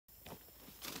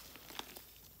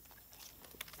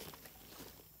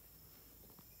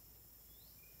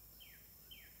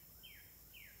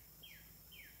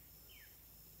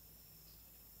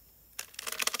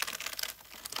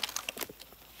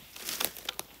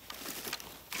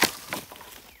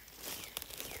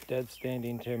dead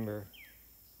standing timber.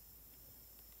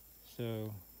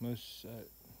 So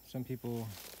some people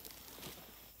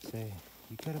say,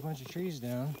 you cut a bunch of trees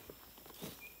down,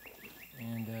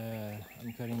 and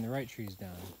I'm cutting the right trees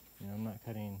down. You know, I'm not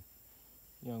cutting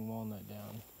young walnut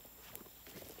down.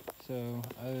 So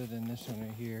other than this one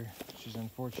right here, which is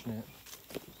unfortunate.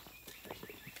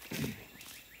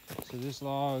 So this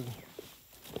log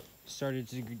started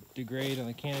to degrade on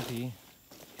the canopy.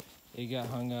 It got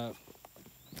hung up.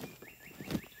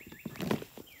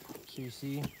 So you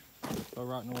see, all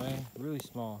rotten away, really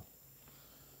small.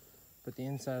 But the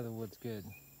inside of the wood's good.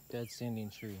 Dead standing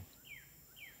tree.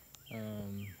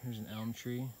 Here's an elm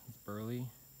tree, it's burly.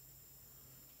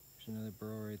 There's another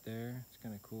burl right there, it's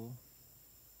kind of cool.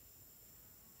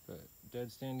 But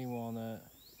dead standing walnut.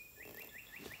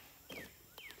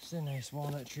 It's a nice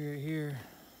walnut tree right here.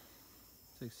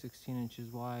 It's like 16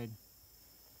 inches wide.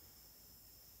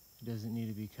 It doesn't need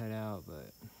to be cut out,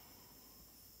 but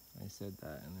I said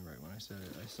that, and right when I said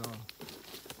it, I saw.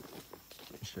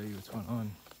 I'll show you what's going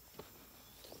on.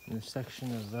 In this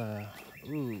section of,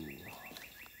 ooh,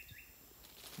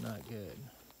 not good.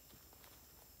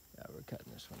 Yeah, we're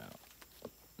cutting this one out.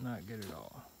 Not good at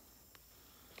all.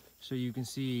 So you can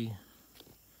see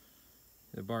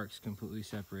the bark's completely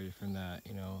separated from that,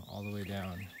 you know, all the way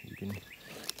down. You can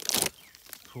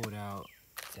pull it out.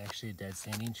 It's actually a dead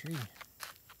standing tree.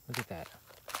 Look at that.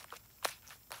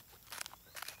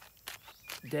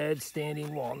 Dead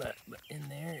standing walnut, but in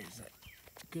there is that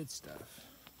good stuff.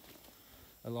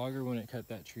 A logger wouldn't cut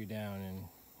that tree down and,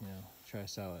 you know, try to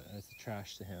sell it. That's the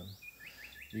trash to him.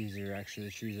 These are actually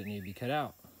the trees that need to be cut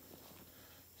out.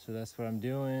 So that's what I'm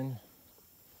doing.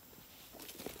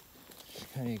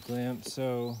 Just kind of a glimpse.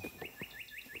 So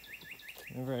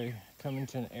whenever I come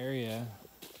into an area,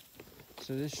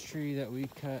 so this tree that we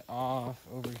cut off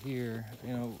over here,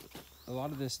 you know, a lot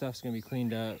of this stuff's gonna be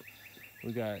cleaned up.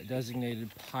 We got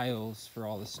designated piles for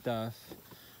all the stuff.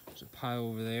 There's a pile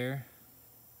over there.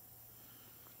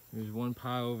 There's one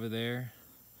pile over there.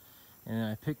 And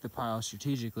I picked the pile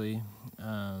strategically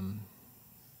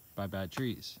by bad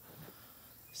trees.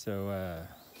 So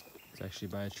it's actually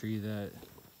by a tree that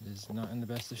is not in the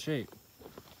best of shape.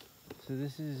 So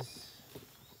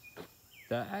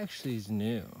that actually is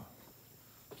new.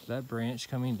 That branch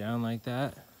coming down like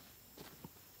that,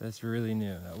 that's really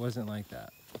new. That wasn't like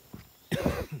that.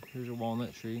 Here's a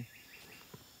walnut tree.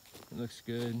 It looks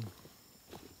good.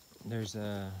 There's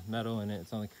metal in it.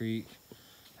 It's on the creek.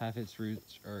 Half its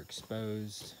roots are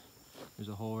exposed. There's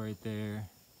a hole right there.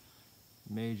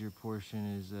 Major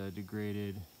portion is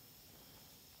degraded.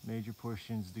 Major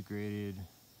portion's degraded.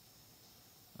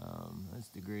 That's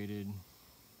degraded.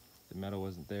 The metal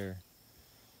wasn't there.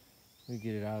 We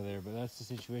get it out of there, but that's the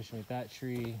situation with that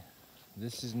tree.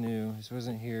 This is new. This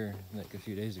wasn't here like a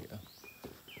few days ago.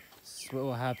 This is what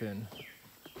will happen.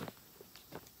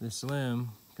 This limb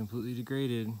completely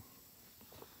degraded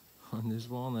on this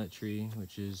walnut tree,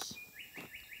 which is,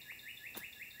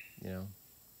 you know,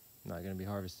 not gonna be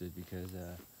harvested because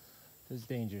it's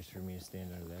dangerous for me to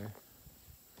stand under there.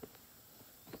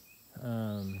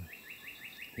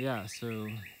 Yeah, so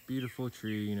beautiful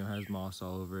tree, you know, has moss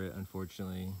all over it.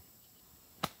 Unfortunately,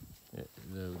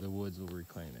 the woods will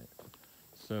reclaim it.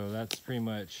 So that's pretty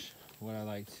much what I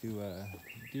like to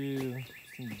do.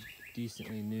 Some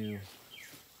decently new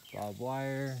barbed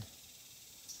wire.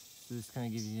 So this kind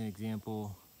of gives you an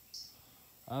example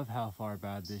of how far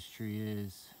bad this tree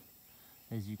is.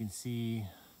 As you can see,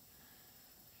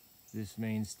 this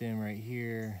main stem right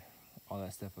here, all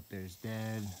that stuff up there is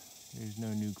dead. There's no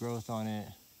new growth on it.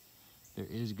 There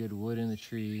is good wood in the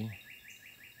tree,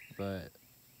 but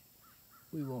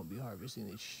we won't be harvesting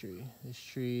this tree. This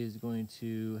tree is going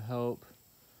to help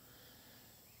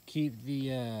keep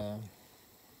the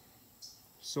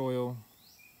soil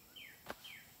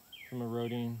from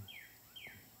eroding.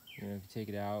 You know, if you take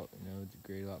it out, you know, it'll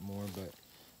degrade a lot more, but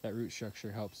that root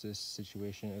structure helps this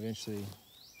situation. Eventually,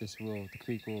 the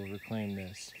creek will reclaim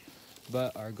this.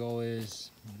 But our goal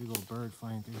is, a big old bird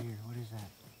flying through here. What is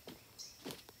that?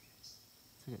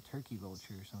 It's like a turkey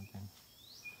vulture or something.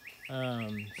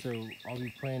 So I'll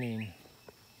be planting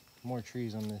more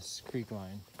trees on this creek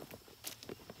line.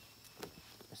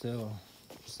 So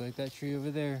just like that tree over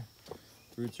there,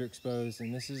 roots are exposed,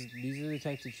 and these are the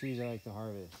types of trees I like to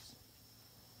harvest.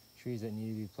 Trees that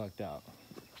need to be plucked out.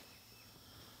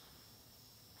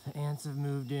 The ants have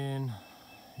moved in,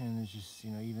 and there's just, you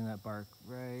know, even that bark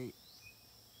right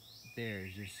there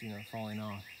is just, you know, falling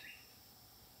off.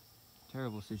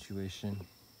 Terrible situation.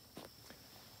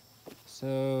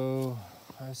 So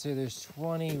I would say there's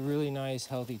 20 really nice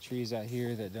healthy trees out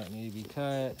here that don't need to be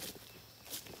cut.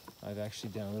 I've actually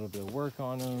done a little bit of work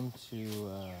on them to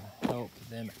help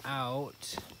them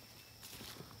out.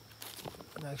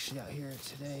 I'm actually out here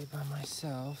today by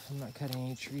myself. I'm not cutting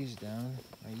any trees down.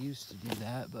 I used to do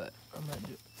that, but I'm not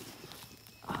doing.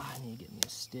 I need to get me a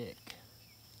stick.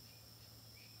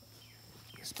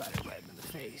 A spider web in the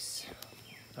face.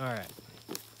 All right.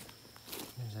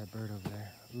 There's that bird over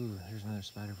there. Ooh, there's another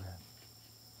spider web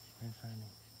right in front of me.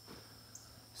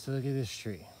 So look at this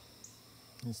tree.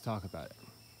 Let's talk about it.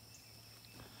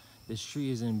 This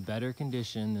tree is in better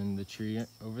condition than the tree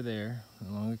over there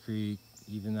along the creek,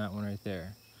 even that one right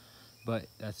there. But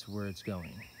that's where it's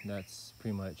going. That's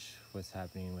pretty much what's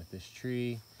happening with this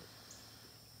tree.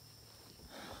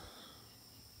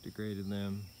 Degraded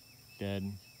limb, dead.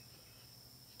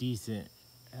 Decent,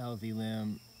 healthy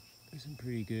limb. There's some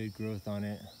pretty good growth on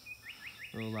it.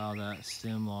 It'll allow that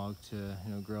stem log to,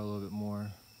 grow a little bit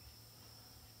more.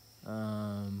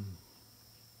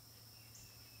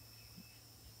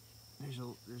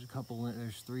 There's a couple.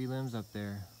 There's 3 limbs up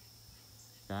there.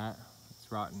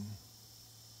 It's rotten.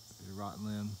 There's a rotten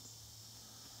limb.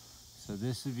 So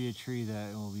this would be a tree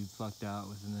that will be plucked out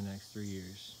within the next 3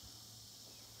 years.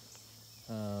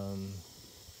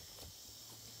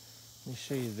 Let me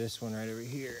show you this one right over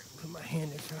here. Put my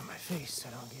hand in front of my face so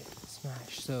I don't get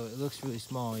smashed. So it looks really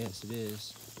small. Yes, it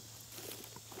is.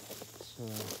 So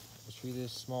a tree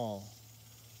this small,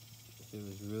 if it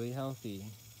was really healthy,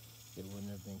 it wouldn't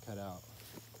have been cut out.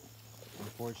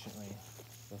 Unfortunately,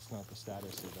 that's not the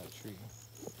status of that tree.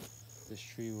 This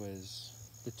tree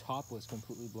the top was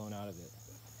completely blown out of it.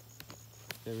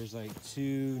 There was like 2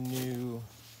 new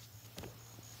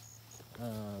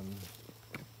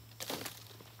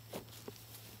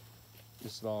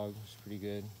this log was pretty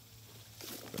good,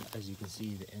 but as you can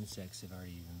see, the insects have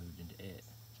already even moved into it.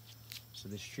 So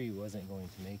this tree wasn't going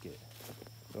to make it.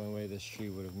 The only way this tree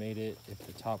would have made it if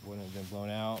the top wouldn't have been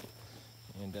blown out,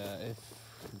 and if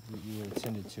you would have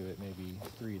tended to it maybe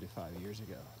 3 to 5 years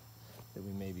ago, that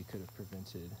we maybe could have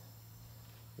prevented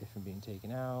it from being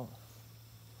taken out.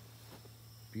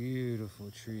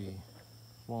 Beautiful tree,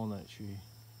 walnut tree.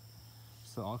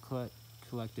 So I'll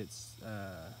collect its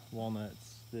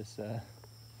walnuts this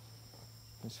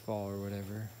fall or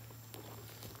whatever.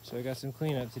 So I got some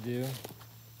cleanup to do.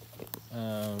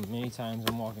 Many times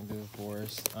I'm walking through the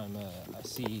forest, I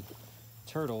see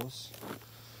turtles,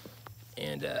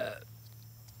 and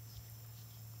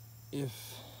if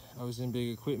I was in big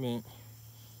equipment,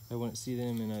 I wouldn't see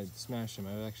them and I'd smash them.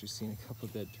 I've actually seen a couple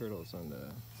dead turtles on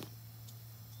the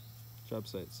job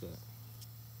site set.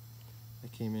 I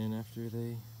came in after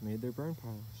they made their burn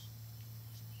piles.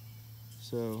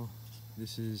 So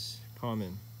this is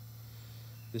common.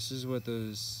 This is what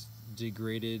those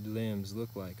degraded limbs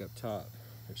look like up top.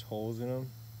 There's holes in them.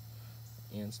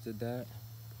 Ants did that.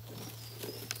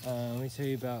 Let me tell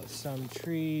you about some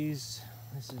trees.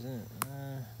 This isn't,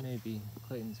 maybe.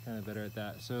 Clayton's kind of better at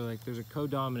that. So like there's a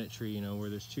codominant tree, where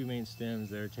there's 2 main stems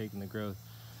that are taking the growth.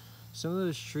 Some of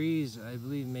those trees, I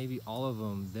believe maybe all of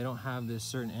them, they don't have this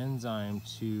certain enzyme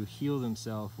to heal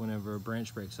themselves whenever a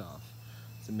branch breaks off.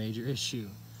 It's a major issue.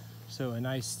 So a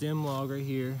nice stem log right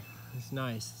here, it's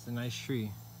nice, it's a nice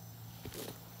tree.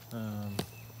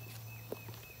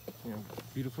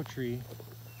 Beautiful tree.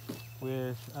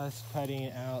 With us cutting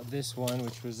out this one,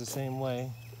 which was the same way.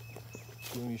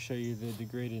 Let me show you the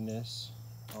degradedness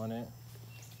on it.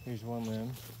 Here's one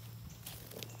limb,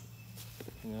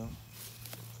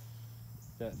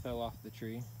 that fell off the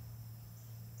tree.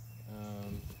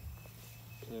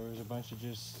 So there was a bunch of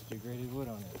just degraded wood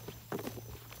on it.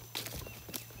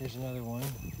 Here's another one.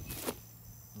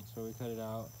 So we cut it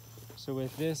out. So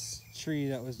with this tree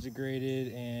that was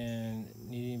degraded and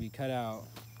needing to be cut out,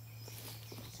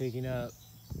 taking up,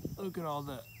 look at all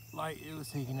the light it was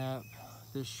taking up.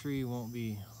 This tree won't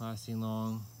be lasting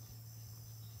long.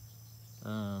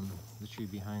 The tree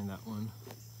behind that one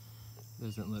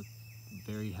doesn't look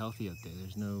very healthy up there.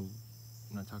 There's no,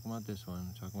 I'm not talking about this one,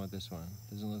 I'm talking about this one.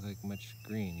 Doesn't look like much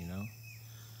green,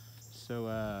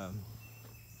 So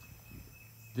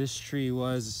this tree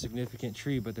was a significant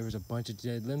tree, but there was a bunch of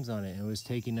dead limbs on it, and it was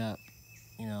taking up,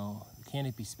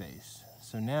 canopy space.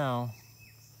 So now,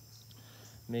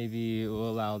 maybe it will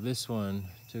allow this one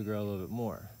to grow a little bit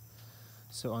more.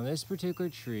 So on this particular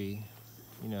tree,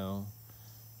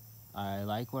 I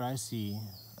like what I see.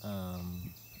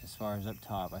 As far as up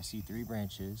top, I see 3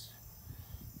 branches.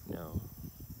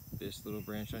 This little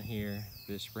branch on here,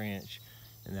 this branch,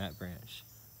 and that branch.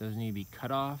 Those need to be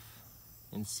cut off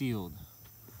and sealed.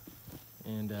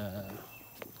 And that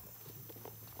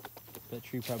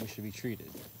tree probably should be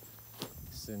treated.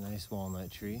 It's a nice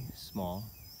walnut tree, small.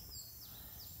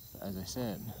 as I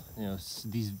said, you know,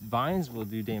 these vines will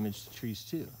do damage to trees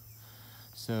too.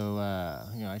 So,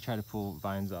 you know, I try to pull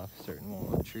vines off certain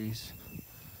walnut trees.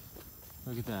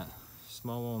 Look at that,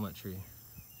 small walnut tree,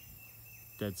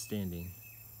 dead standing.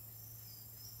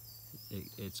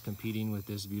 It's competing with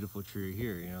this beautiful tree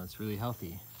here. You know, it's really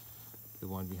healthy, the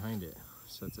one behind it.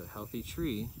 So it's a healthy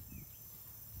tree,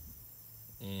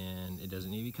 and it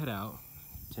doesn't need to be cut out.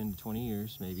 10 to 20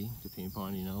 years maybe, depending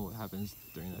upon, you know, what happens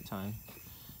during that time.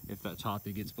 If that top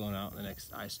gets blown out in the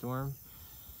next ice storm,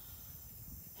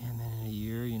 and then in a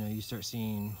year, you know, you start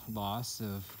seeing loss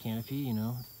of canopy, you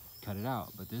know, cut it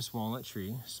out. But this walnut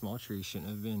tree, small tree, shouldn't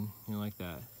have been, you know, like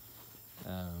that,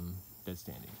 dead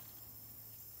standing.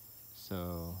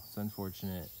 So it's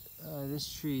unfortunate.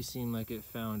 This tree seemed like it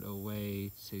found a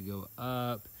way to go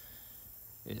up.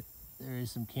 There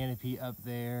is some canopy up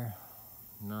there,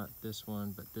 not this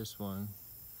one, but this one.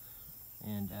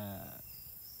 And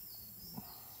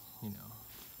you know,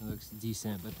 it looks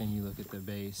decent, but then you look at the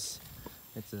base,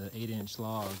 it's an 8-inch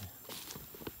log.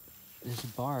 This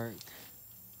bark,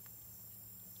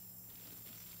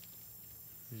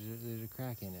 there's a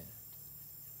crack in it.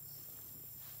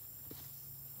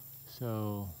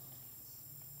 So,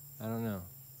 I don't know.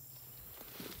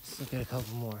 Let's look at a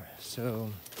couple more. So,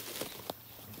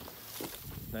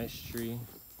 nice tree.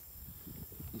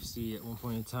 You see at one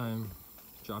point in time,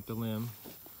 dropped a limb.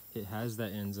 It has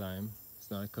that enzyme.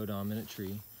 It's not a codominant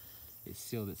tree. It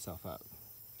sealed itself up.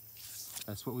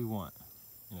 That's what we want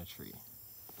in a tree.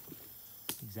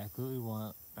 Exactly what we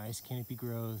want. Nice canopy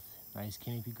growth, nice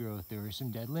canopy growth. There were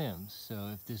some dead limbs. So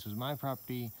if this was my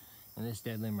property and this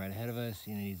dead limb right ahead of us,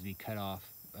 you know, needs to be cut off,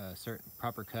 certain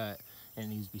proper cut, and it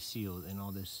needs to be sealed, and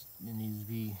all this, it needs to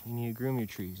be, you need to groom your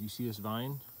trees. You see this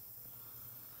vine?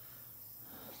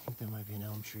 I think there might be an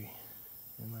elm tree.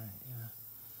 Yeah,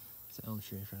 it's an elm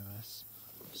tree in front of us.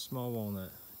 Small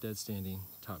walnut, dead standing,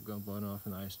 top going blown off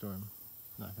in the ice storm.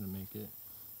 Not gonna make it,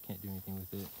 can't do anything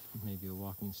with it. Maybe a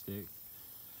walking stick.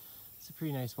 It's a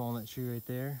pretty nice walnut tree right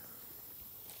there.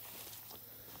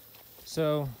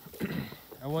 So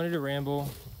I wanted to ramble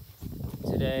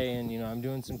today, and you know, I'm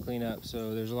doing some cleanup,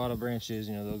 so there's a lot of branches,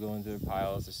 you know, they'll go into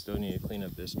piles. I still need to clean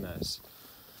up this mess.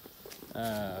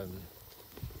 And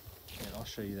I'll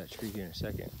show you that tree here in a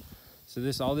second. So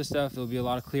all this stuff, there'll be a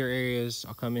lot of clear areas.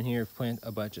 I'll come in here, plant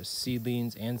a bunch of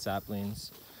seedlings and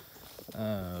saplings.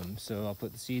 So I'll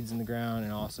put the seeds in the ground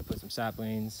and I'll also put some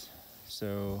saplings.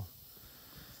 So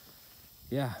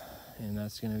yeah, and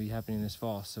that's gonna be happening this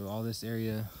fall. So all this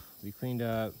area will be cleaned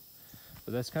up.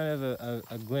 But that's kind of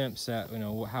a glimpse at, you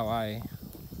know, how I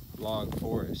log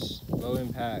forests. Low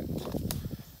impact,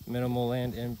 minimal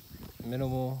land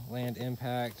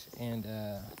impact, and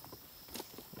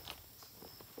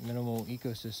minimal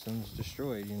ecosystems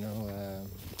destroyed. You know,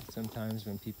 sometimes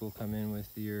when people come in with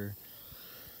your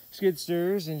skid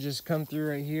steers and just come through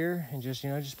right here and just,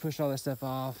 you know, just push all that stuff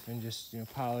off and just, you know,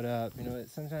 pile it up, you know, it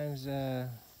sometimes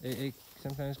it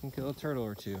sometimes can kill a turtle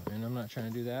or two, and I'm not trying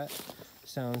to do that.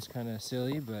 Sounds kind of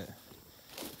silly, but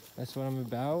that's what I'm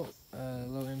about.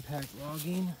 Low impact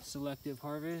logging, selective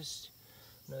harvest.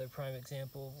 Another prime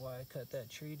example of why I cut that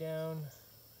tree down.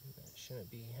 That shouldn't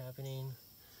be happening.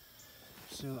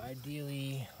 So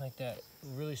ideally, like that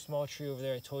really small tree over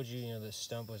there, I told you, you know, the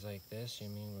stump was like this. I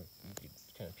mean, you could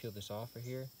kind of peel this off right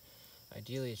here.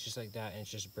 Ideally, it's just like that, and it's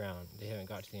just brown. They haven't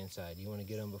got to the inside. You want to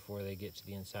get them before they get to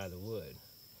the inside of the wood.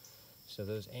 So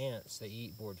those ants, they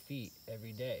eat board feet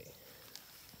every day.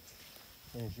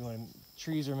 And if you want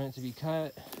trees are meant to be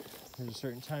cut, there's a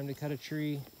certain time to cut a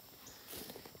tree.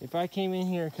 If I came in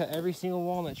here and cut every single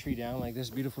walnut tree down, like this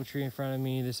beautiful tree in front of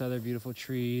me, this other beautiful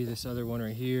tree, this other one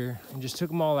right here, and just took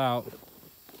them all out,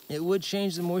 it would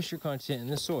change the moisture content in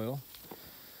the soil.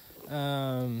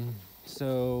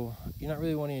 So you're not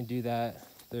really wanting to do that.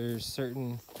 There's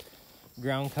certain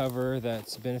ground cover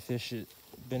that's beneficent,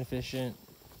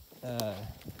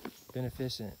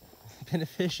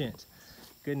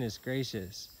 goodness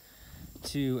gracious,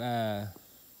 to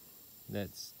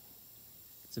it's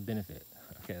a benefit.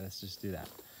 Okay, let's just do that.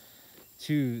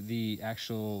 To the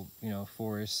actual, you know,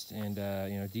 forest and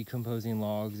you know, decomposing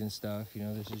logs and stuff. You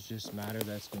know, this is just matter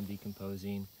that's been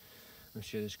decomposing. I'm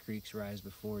sure there's creeks rise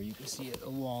before. You can see it, a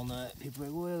walnut. People are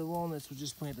like, well, the walnuts will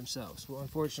just plant themselves. Well,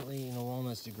 unfortunately, you know,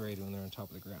 walnuts degrade when they're on top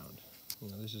of the ground. You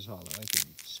know, this is hollow. I can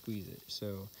squeeze it.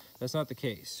 So that's not the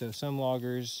case. So some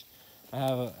loggers, I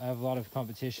have a lot of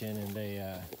competition, and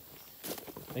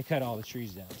they cut all the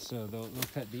trees down. So they'll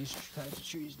cut these types of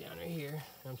trees down right here.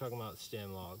 I'm talking about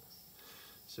stem log.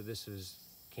 So this is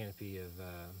canopy of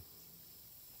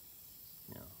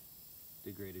you know,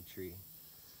 degraded tree.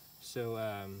 So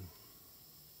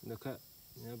they'll cut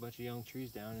you know, a bunch of young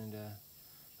trees down, and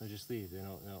they'll just leave. They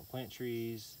don't plant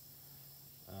trees.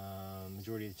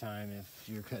 Majority of the time, if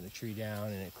you're cutting a tree down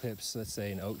and it clips, let's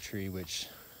say an oak tree, which,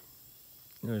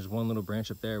 you know, there's one little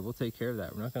branch up there, we'll take care of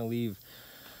that. We're not going to leave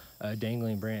a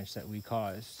dangling branch that we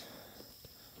caused.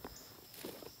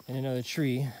 And another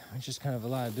tree, which is kind of a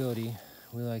liability,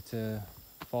 we like to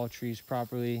fall trees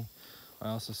properly. I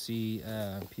also see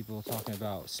people talking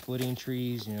about splitting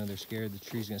trees. You know, they're scared the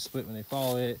tree's going to split when they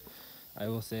fall it. I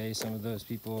will say some of those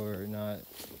people are not,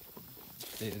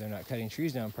 they're not cutting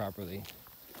trees down properly.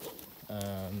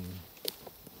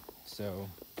 So,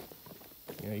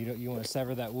 you know, you want to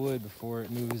sever that wood before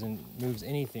it moves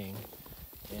anything.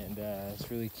 And it's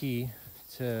really key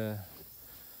to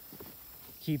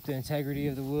keep the integrity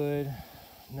of the wood.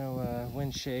 No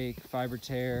wind shake, fiber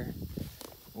tear,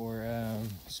 or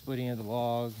splitting of the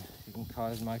log. You can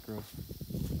cause micro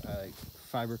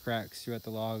fiber cracks throughout the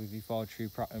log if you fall a tree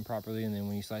improperly, and then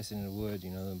when you slice it into wood, you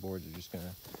know, the boards are just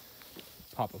gonna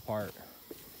pop apart.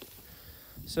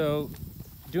 So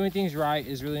doing things right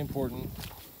is really important.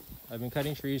 I've been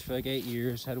cutting trees for like 8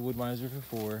 years, had a Woodmizer for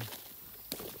 4,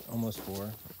 almost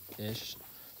 4-ish,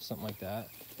 something like that.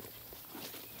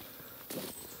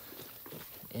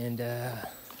 And yeah,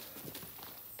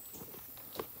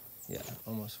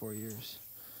 almost 4 years.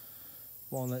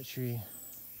 Walnut tree,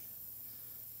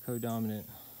 co-dominant,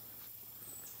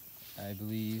 I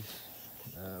believe.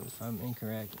 If I'm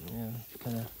incorrect, you know,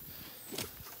 kind of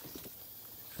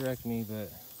correct me,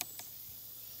 but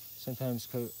sometimes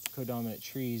co-dominant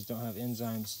trees don't have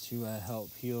enzymes to help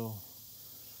heal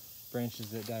branches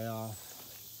that die off.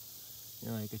 You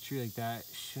know, like a tree like that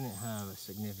shouldn't have a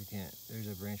significant, there's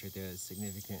a branch right there that's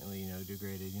significantly, you know,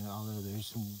 degraded, you know, although there's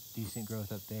some decent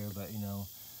growth up there, but, you know,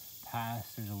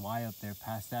 there's a Y up there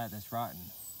past that's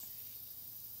rotten.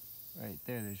 Right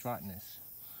there, there's rottenness.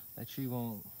 That tree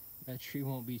won't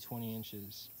be 20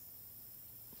 inches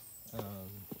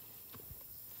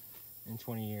in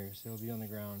 20 years. It'll be on the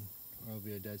ground, or it'll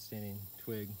be a dead standing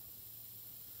twig.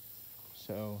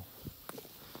 So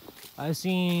I've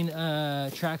seen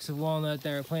tracts of walnut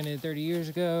that were planted 30 years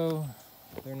ago.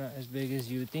 They're not as big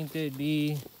as you would think they'd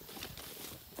be.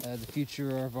 The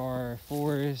future of our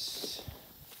forests,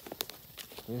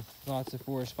 with lots of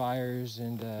forest fires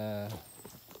and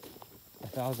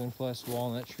 1,000+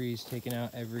 walnut trees taken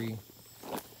out every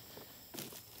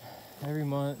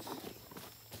month.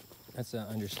 That's an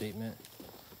understatement.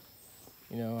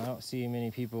 You know, I don't see many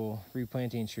people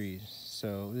replanting trees.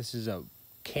 So this is a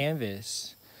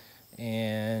canvas,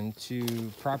 and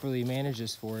to properly manage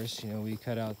this forest, you know, we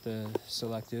cut out the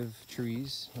selective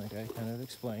trees, like I kind of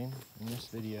explained in this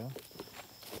video.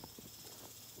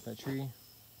 That tree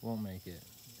won't make it.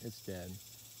 It's dead.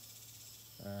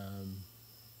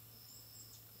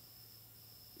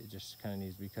 It just kind of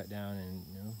needs to be cut down and,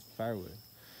 you know, firewood.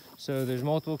 So there's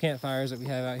multiple campfires that we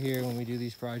have out here when we do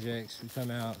these projects. We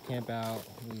come out, camp out,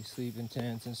 we sleep in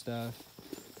tents and stuff,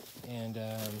 and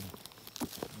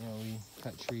you know, we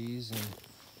cut trees and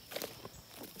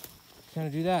kind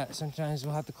of do that. Sometimes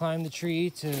we'll have to climb the tree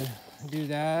to do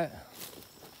that.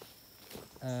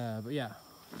 But yeah,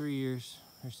 3 years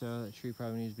or so, that tree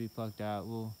probably needs to be plucked out.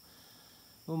 We'll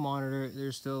monitor it.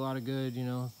 There's still a lot of good, you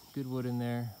know, good wood in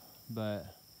there,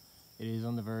 but it is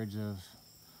on the verge of,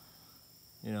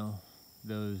 you know,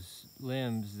 those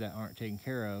limbs that aren't taken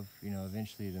care of. You know,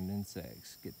 eventually them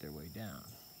insects get their way down.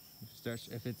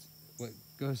 If it's what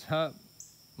goes up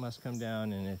must come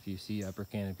down, and if you see upper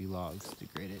canopy logs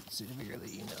degrade it severely,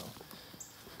 you know,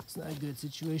 it's not a good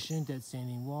situation. Dead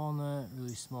standing walnut,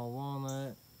 really small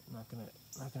walnut, not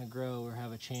gonna grow or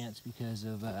have a chance because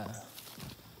of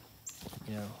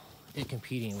you know, it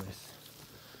competing with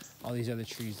all these other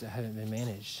trees that haven't been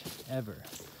managed ever.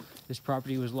 This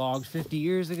property was logged 50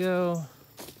 years ago,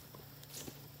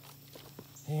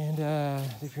 and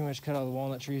they pretty much cut all the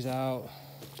walnut trees out,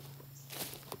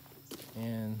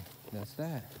 and that's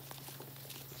that.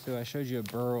 So I showed you a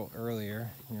burl earlier.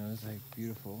 You know, it's like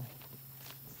beautiful.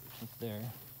 It's there.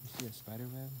 You see a spider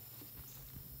web?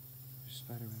 There's a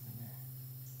spider web in there.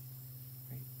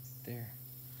 Right there.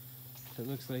 So it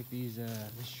looks like this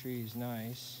tree is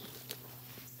nice.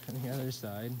 On the other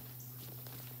side,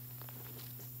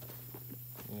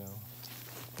 you know,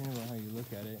 depending on how you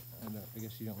look at it, I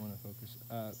guess you don't want to focus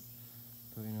up,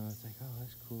 but you know, it's like, oh,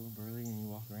 that's cool, burly, and you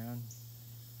walk around.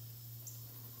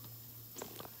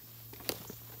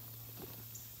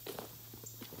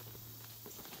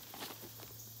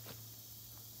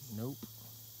 Nope.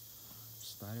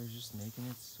 Spider's just making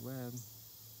its web.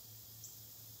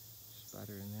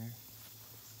 Spider in there.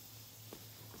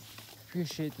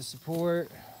 Appreciate the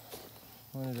support.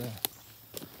 Wanted to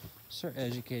start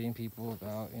educating people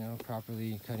about, you know,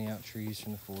 properly cutting out trees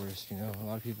from the forest. You know, a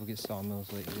lot of people get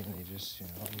sawmills lately, and they just, you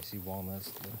know, you see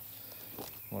walnuts,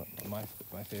 one of my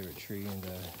favorite tree, and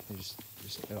they just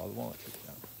cut all the walnut trees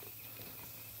down.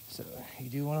 So you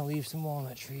do want to leave some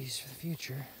walnut trees for the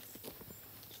future.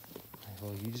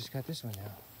 Well, you just cut this one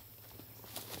down.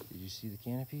 Did you see the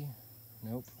canopy?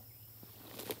 Nope.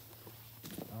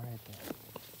 All right then.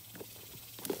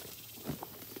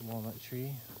 Walnut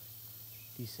tree,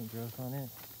 decent growth on it.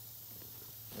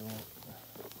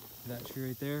 That tree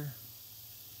right there,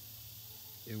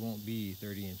 it won't be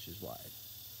 30 inches wide.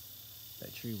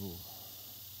 That tree will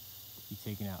be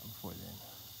taken out before then.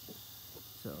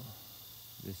 So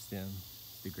this stem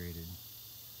is degraded.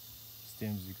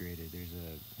 Stem's degraded. There's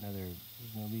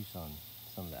no leaves on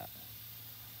some of that.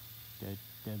 Dead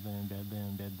limb.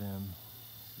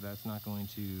 So that's not going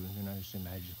to, they're not just gonna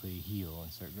magically heal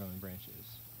and start growing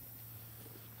branches.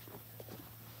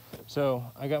 So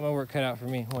I got my work cut out for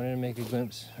me. Wanted to make a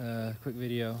glimpse, quick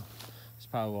video. This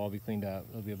pile will all be cleaned up.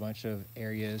 There'll be a bunch of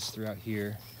areas throughout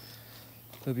here.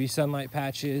 There'll be sunlight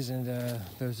patches, and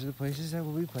those are the places that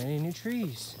we'll be planting new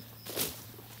trees.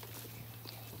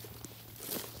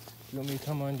 If you want me to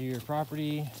come onto your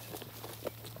property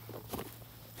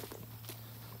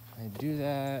and do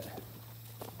that,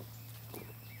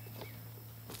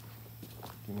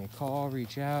 give me a call,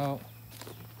 reach out.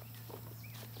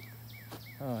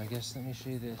 Oh, I guess let me show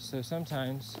you this. So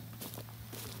sometimes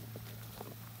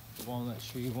the walnut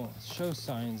tree won't show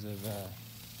signs of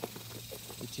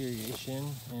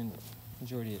deterioration, and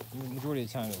majority of the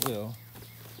time it will.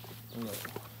 And look,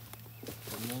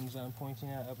 the limbs I'm pointing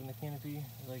at up in the canopy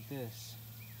are like this.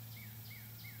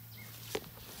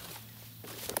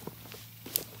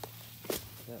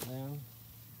 That limb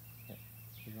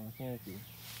is on the canopy.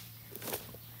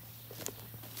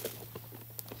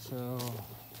 So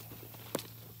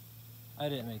I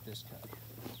didn't make this cut.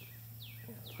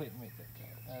 You know, couldn't make that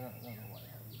cut. I don't know why the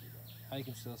hell we do that. I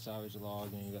can still salvage a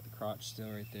log, and you got the crotch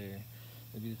still right there.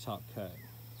 It'd be the top cut.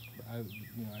 But I would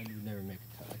never make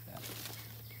a cut like that.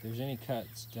 If there's any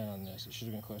cuts done on this, it should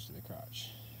have been close to the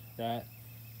crotch. That,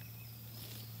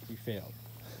 we failed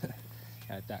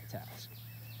at that task.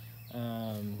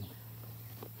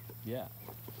 Yeah.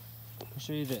 I'll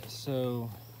show you this.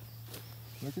 So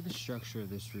look at the structure of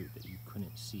this root that you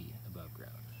couldn't see above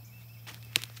ground.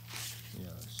 You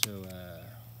know, so I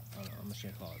don't know, I'm just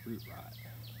gonna call it root rot.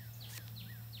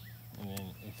 And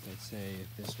then if, let's say,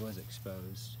 if this was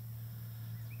exposed,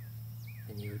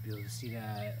 then you would be able to see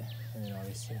that. And then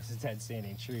obviously it's a dead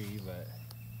standing tree, but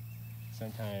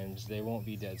sometimes they won't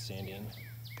be dead standing.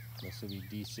 They'll still be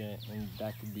decent, and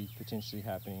that could be potentially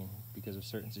happening because of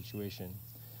certain situation.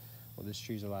 Well, this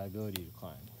tree's a liability to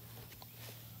climb.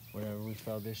 Whenever we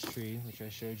fell this tree, which I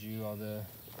showed you all the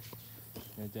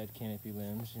dead canopy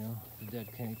limbs, you know, the dead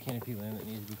canopy limb that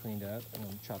needs to be cleaned up. I'm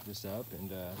gonna chop this up,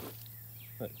 and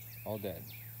look, all dead.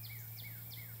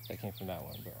 That came from that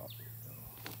one, but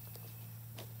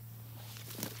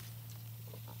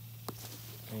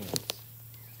anyways.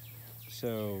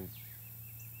 So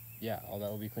yeah, all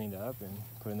that will be cleaned up and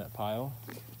put in that pile.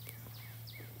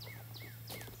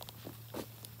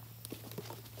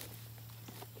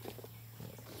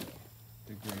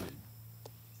 Degraded.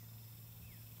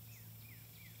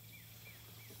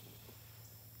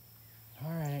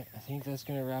 Alright, I think that's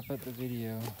gonna wrap up the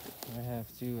video. I have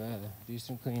to do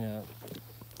some cleanup.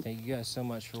 Thank you guys so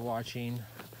much for watching.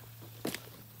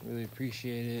 Really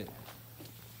appreciate it.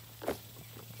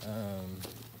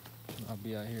 I'll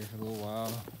be out here for a little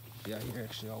while. Be out here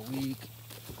actually all week.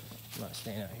 I'm not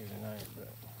staying out here tonight,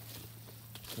 but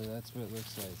so that's what it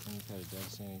looks like when you cut a dead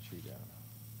standing tree down.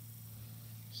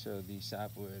 So the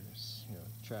sapwood is, you know,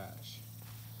 trash.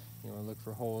 You want to look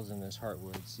for holes in this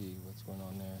heartwood, see what's going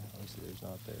on there. Obviously there's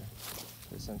not there,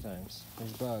 but sometimes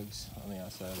there's bugs on the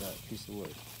outside of that piece of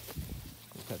wood.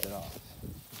 You cut that off.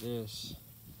 This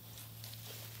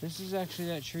is actually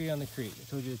that tree on the creek. I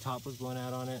told you the top was blown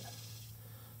out on it.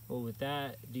 Well, with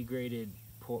that degraded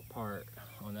part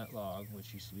on that log,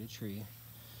 which used to be a tree,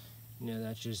 you know,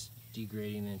 that's just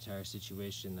degrading the entire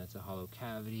situation. That's a hollow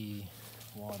cavity,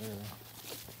 water,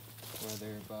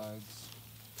 weather, bugs,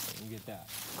 you get that.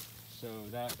 So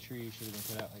that tree should have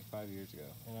been cut out like 5 years ago,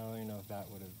 and I don't even know if that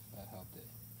would have helped it.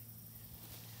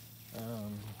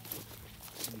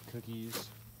 The cookies,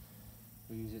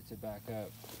 we use it to back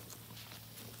up.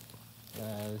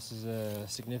 This is a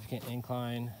significant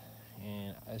incline,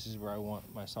 and this is where I want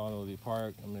my sawmill to be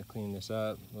parked. I'm going to clean this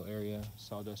up, little area,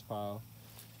 sawdust pile.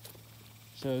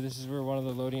 So this is where one of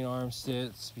the loading arms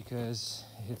sits because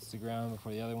it hits the ground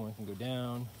before the other one can go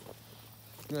down.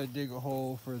 Got to dig a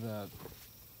hole for the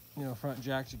front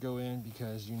jack to go in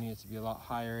because you need it to be a lot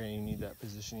higher and you need that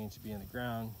positioning to be in the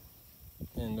ground.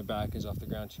 And the back is off the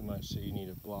ground too much, so you need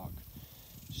a block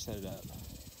to set it up.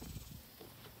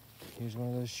 Here's one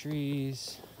of those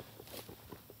trees.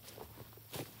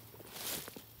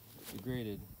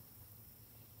 Degraded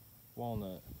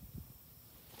walnut.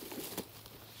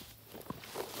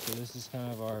 So this is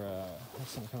kind of our,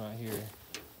 let's come out here.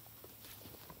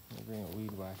 I'll bring a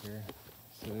weed whacker.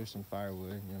 So there's some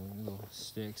firewood, little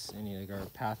sticks, like our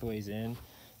pathways in.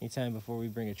 Anytime before we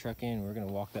bring a truck in, we're gonna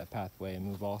walk that pathway and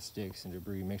move all sticks and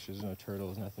debris, make sure there's no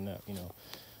turtles, nothing that,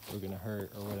 we're gonna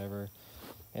hurt or whatever.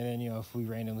 And then, if we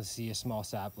randomly see a small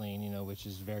sapling, which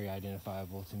is very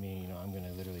identifiable to me, I'm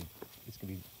gonna literally,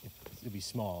 it'll be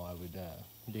small. I would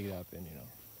dig it up and,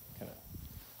 kind of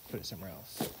put it somewhere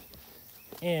else.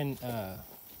 And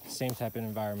same type of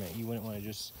environment. You wouldn't want to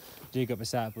just dig up a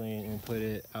sapling and put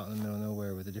it out in the middle of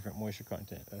nowhere with a different moisture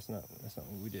content. That's not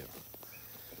what we do.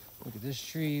 Look at this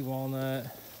tree, walnut.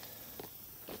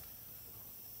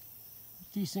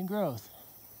 Decent growth,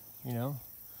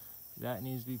 That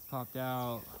needs to be popped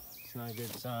out. It's not a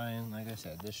good sign. Like I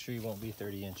said, this tree won't be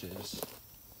 30 inches.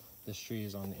 This tree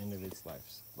is on the end of its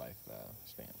life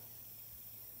span.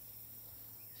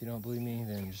 If you don't believe me,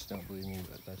 then just don't believe me,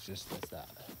 but that's that.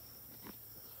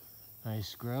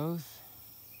 Nice growth.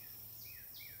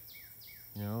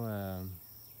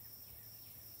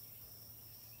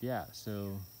 Yeah,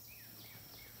 so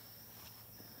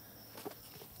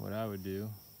what I would do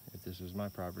if this was my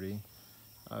property,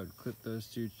 I would clip those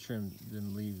two, trim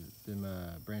them, leave them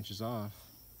branches off,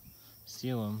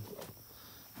 seal them.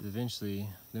 Eventually,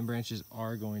 them branches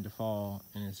are going to fall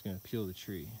and it's going to peel the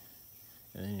tree.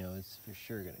 And then, it's for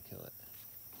sure going to kill it.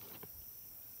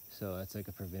 So that's like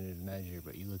a preventative measure,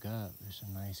 but you look up, there's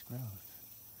some nice growth.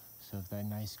 So if that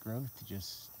nice growth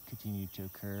just continued to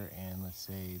occur, and let's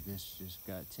say this just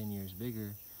got 10 years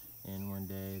bigger, and one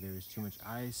day there was too much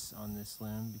ice on this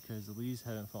limb because the leaves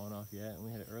hadn't fallen off yet, and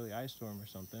we had an early ice storm or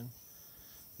something,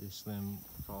 this limb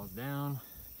falls down,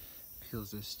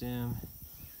 peels the stem,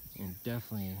 and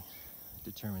definitely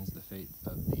determines the fate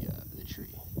of the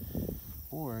tree.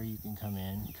 Or you can come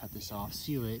in, cut this off,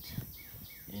 seal it,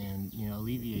 and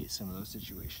alleviate some of those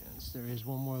situations. There is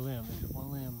one more limb. There's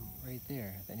one limb right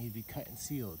there that needs to be cut and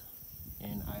sealed,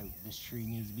 and this tree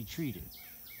needs to be treated.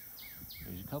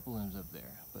 There's a couple limbs up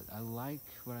there, but I like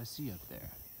what I see up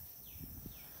there.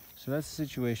 So that's the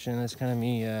situation. That's kind of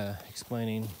me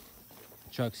explaining.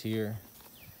 Chuck's here.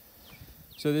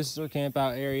 So this is our camp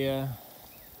out area.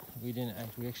 We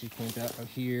actually camped out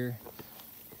here,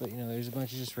 but there's a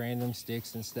bunch of just random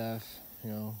sticks and stuff.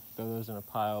 Throw those in a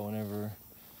pile whenever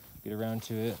get around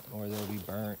to it, or they'll be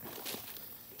burnt.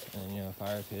 And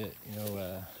fire pit.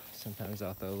 Sometimes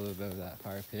I'll throw a little bit of that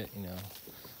fire pit,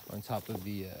 on top of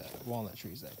the walnut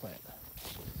trees that I plant.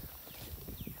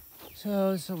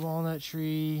 So it's a walnut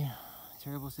tree,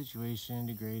 terrible situation,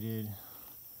 degraded.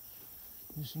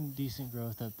 There's some decent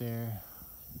growth up there,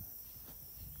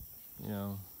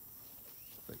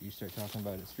 but you start talking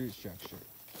about its root structure.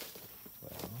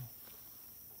 Well,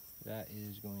 that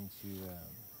is going to,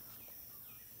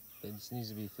 it just needs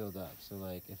to be filled up. So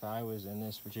like if I was in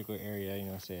this particular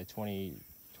area, say a 20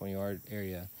 yard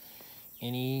area,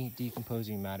 any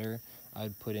decomposing matter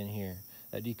I'd put in here.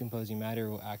 That decomposing matter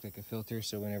will act like a filter,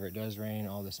 so whenever it does rain,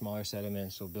 all the smaller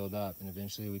sediments will build up, and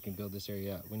eventually we can build this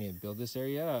area up. We need to build this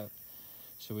area up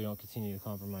so we don't continue to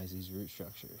compromise these root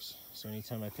structures. So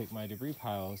anytime I pick my debris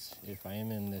piles, if I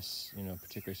am in this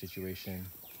particular situation,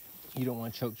 you don't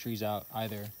want to choke trees out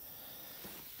either.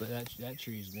 But that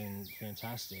tree's been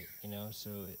fantastic, so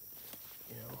it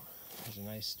has a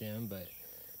nice stem, but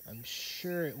I'm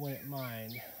sure it wouldn't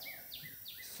mind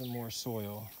some more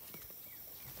soil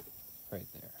right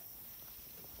there.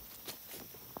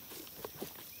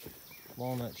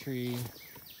 Walnut tree.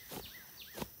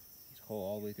 It's hole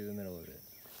all the way through the middle of it.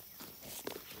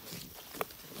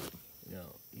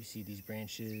 You see these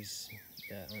branches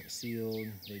that aren't sealed,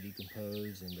 they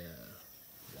decompose, and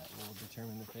that will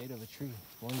determine the fate of a tree.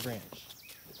 One branch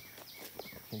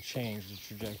can change the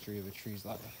trajectory of a tree's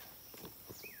life.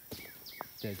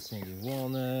 Dead standing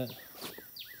walnut.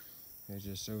 It's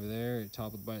just over there, it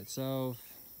toppled by itself,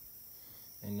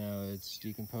 and now it's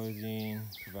decomposing,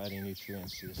 providing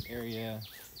nutrients to this area.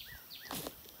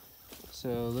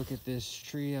 So look at this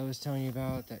tree I was telling you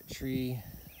about, that tree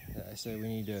that I said we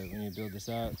need to build this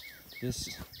out. This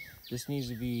needs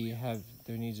to be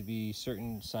there needs to be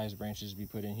certain size branches to be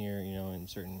put in here, in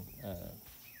certain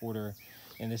order,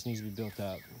 and this needs to be built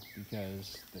up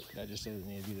because that just doesn't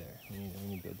need to be there. We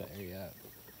need to build that area up.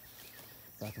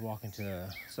 About to walk into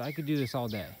so I could do this all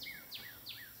day.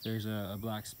 there's a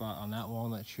black spot on that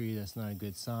walnut tree. That's not a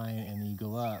good sign. And then you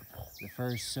go up, the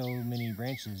first so many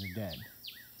branches are dead.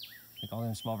 Like all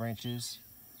them small branches,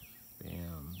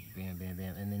 bam, bam, bam,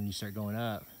 bam. And then you start going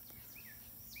up,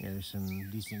 yeah, there's some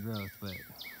decent growth, but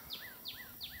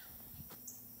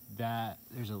that,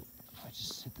 I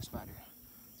just hit the spider.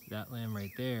 That limb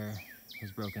right there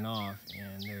is broken off,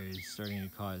 and there is starting to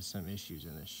cause some issues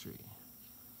in this tree.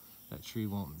 That tree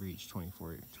won't reach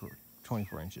 24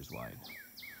 inches wide.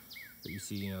 But you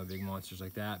see, you know, big monsters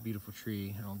like that, beautiful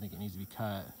tree. I don't think it needs to be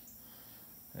cut.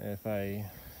 If I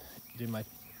did my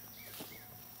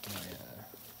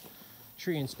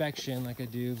tree inspection like I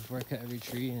do before I cut every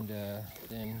tree, and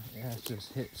then it has to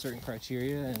hit certain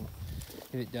criteria, and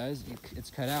if it does,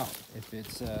 it's cut out. If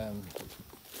it's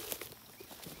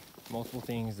multiple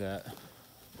things that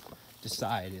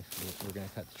decide if we're gonna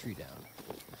cut the tree down.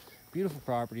 Beautiful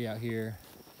property out here.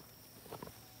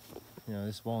 You know,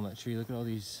 this walnut tree, look at all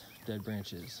these dead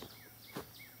branches.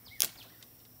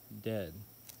 Dead.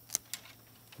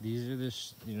 These are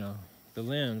you know, the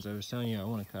limbs I was telling you I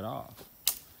want to cut off.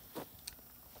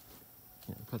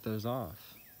 You know, cut those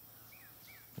off.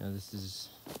 You know, this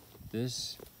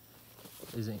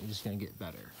isn't just gonna get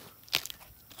better.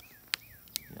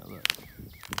 You know, look.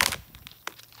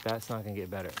 That's not gonna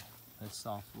get better. That's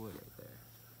soft wood right there.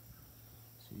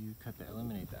 So you cut that,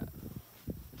 eliminate that.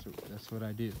 So that's what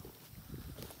I do.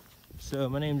 So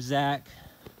my name's Zach.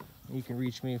 You can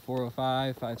reach me at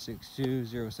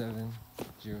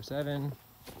 405-562-0707.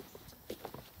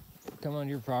 Come on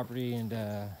your property, and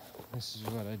this is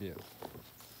what I do.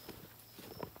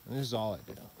 And this is all I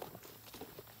do.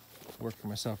 Worked for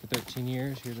myself for 13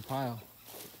 years. Here's a pile.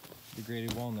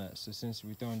 Degraded walnut. So since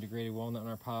we're throwing degraded walnut in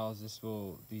our piles,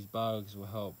 these bugs will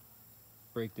help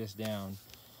break this down.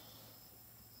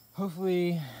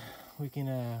 Hopefully we can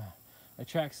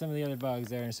attract some of the other bugs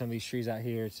there and some of these trees out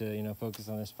here to, you know, focus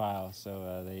on this pile,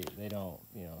 so they don't,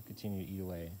 you know, continue to eat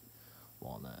away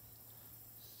walnut.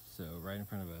 So right in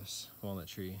front of us, walnut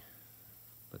tree,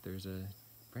 but there's a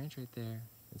branch right there.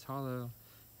 It's hollow.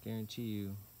 Guarantee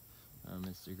you,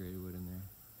 it's degraded wood in there.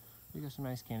 We got some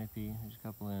nice canopy. There's a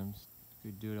couple limbs.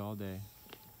 Could do it all day.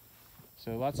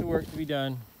 So lots of work to be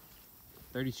done.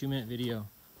 32-minute video.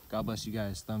 God bless you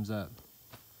guys. Thumbs up.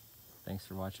 Thanks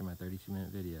for watching my 32-minute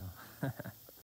video.